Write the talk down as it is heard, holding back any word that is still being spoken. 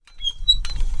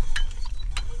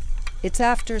It's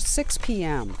after 6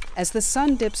 p.m. As the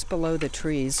sun dips below the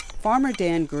trees, Farmer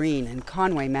Dan Green in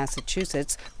Conway,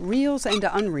 Massachusetts, reels and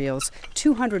unreels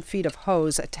 200 feet of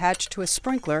hose attached to a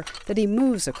sprinkler that he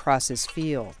moves across his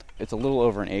field. It's a little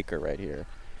over an acre right here,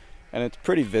 and it's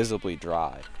pretty visibly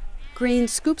dry. Green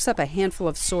scoops up a handful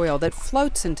of soil that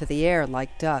floats into the air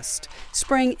like dust.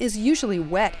 Spring is usually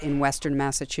wet in western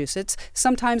Massachusetts,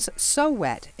 sometimes so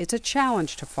wet it's a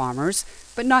challenge to farmers,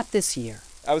 but not this year.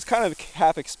 I was kind of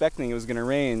half expecting it was going to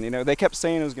rain. They kept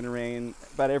saying it was going to rain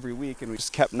about every week, and we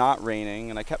just kept not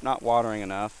raining, and I kept not watering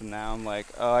enough, and now I'm like,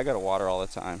 oh, I got to water all the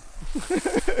time.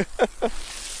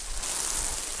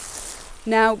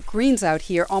 Now, Green's out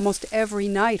here almost every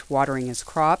night watering his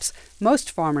crops. Most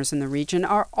farmers in the region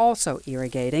are also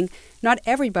irrigating. Not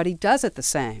everybody does it the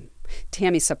same.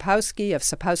 Tammy Sapowski of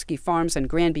Sapowski Farms in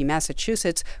Granby,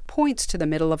 Massachusetts, points to the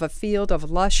middle of a field of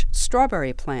lush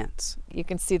strawberry plants. You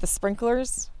can see the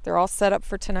sprinklers. They're all set up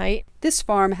for tonight. This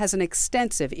farm has an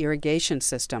extensive irrigation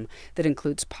system that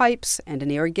includes pipes and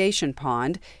an irrigation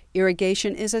pond.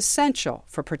 Irrigation is essential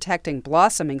for protecting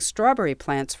blossoming strawberry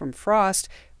plants from frost,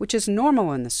 which is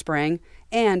normal in the spring,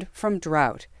 and from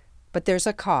drought. But there's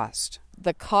a cost.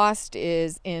 The cost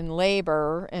is in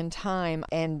labor and time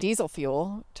and diesel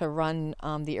fuel to run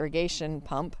the irrigation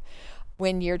pump.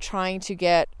 When you're trying to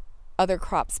get other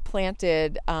crops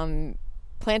planted,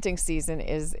 planting season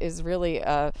is really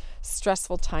a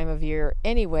stressful time of year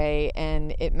anyway,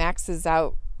 and it maxes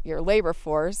out your labor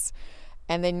force.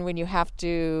 And then when you have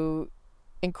to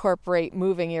incorporate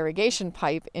moving irrigation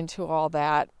pipe into all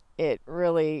that, it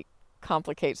really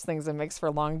complicates things and makes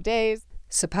for long days.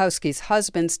 Sapowski's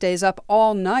husband stays up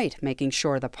all night making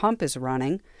sure the pump is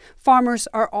running. Farmers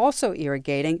are also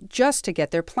irrigating just to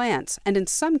get their plants, and in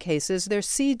some cases their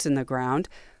seeds in the ground.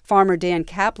 Farmer Dan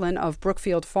Kaplan of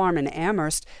Brookfield Farm in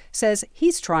Amherst says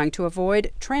he's trying to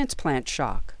avoid transplant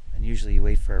shock. And usually you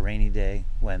wait for a rainy day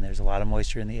when there's a lot of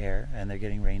moisture in the air and they're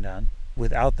getting rained on.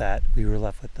 Without that, we were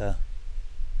left with the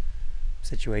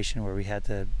situation where we had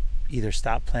to either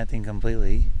stop planting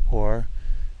completely or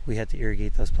we had to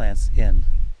irrigate those plants in.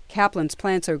 Kaplan's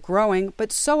plants are growing,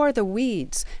 but so are the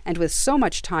weeds, and with so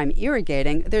much time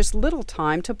irrigating, there's little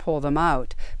time to pull them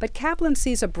out. But Kaplan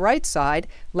sees a bright side.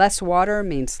 Less water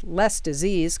means less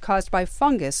disease caused by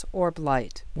fungus or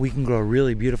blight. We can grow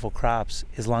really beautiful crops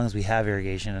as long as we have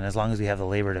irrigation and as long as we have the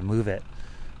labor to move it.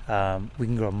 We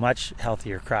can grow much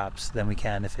healthier crops than we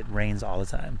can if it rains all the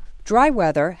time. Dry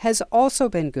weather has also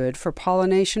been good for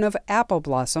pollination of apple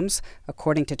blossoms,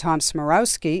 according to Tom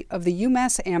Smorowski of the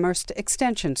UMass Amherst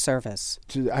Extension Service.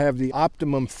 To have the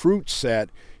optimum fruit set,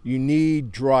 you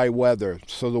need dry weather.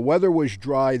 So the weather was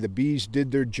dry, the bees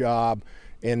did their job,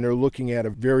 and they're looking at a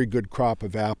very good crop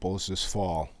of apples this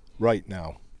fall, right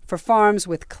now. For farms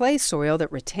with clay soil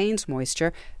that retains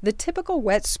moisture, the typical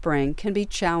wet spring can be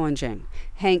challenging.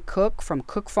 Hank Cook from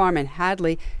Cook Farm in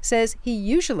Hadley says he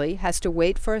usually has to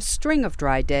wait for a string of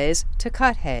dry days to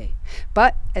cut hay.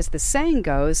 But as the saying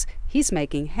goes, he's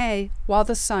making hay while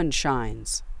the sun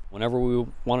shines. Whenever we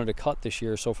wanted to cut this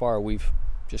year so far, we've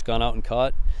just gone out and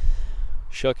cut,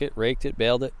 shook it, raked it,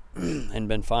 baled it, and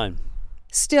been fine.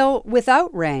 Still,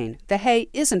 without rain, the hay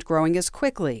isn't growing as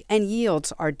quickly and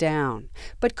yields are down.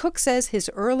 But Cook says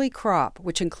his early crop,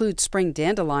 which includes spring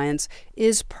dandelions,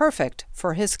 is perfect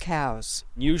for his cows.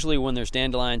 Usually when there's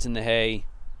dandelions in the hay,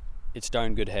 it's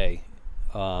darn good hay.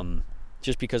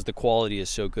 Just because the quality is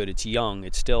so good. It's young.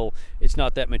 It's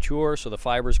not that mature, so the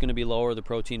fiber is going to be lower, the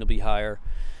protein will be higher.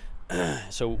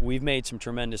 So we've made some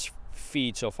tremendous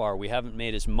feed so far. We haven't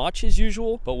made as much as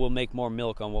usual, but we'll make more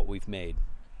milk on what we've made.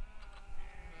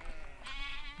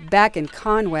 Back in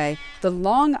Conway, the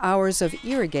long hours of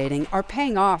irrigating are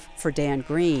paying off for Dan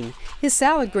Green. His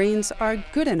salad greens are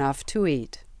good enough to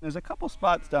eat. There's a couple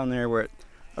spots down there where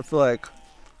I feel like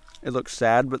it looks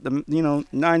sad, but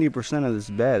 90% of this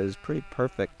bed is pretty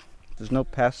perfect. There's no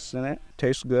pests in it.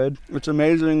 Tastes good. It's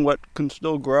amazing what can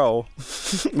still grow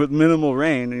with minimal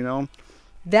rain,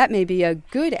 That may be a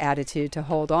good attitude to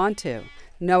hold on to.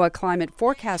 NOAA climate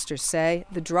forecasters say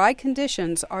the dry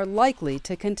conditions are likely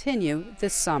to continue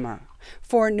this summer.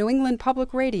 For New England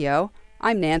Public Radio,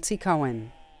 I'm Nancy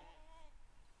Cohen.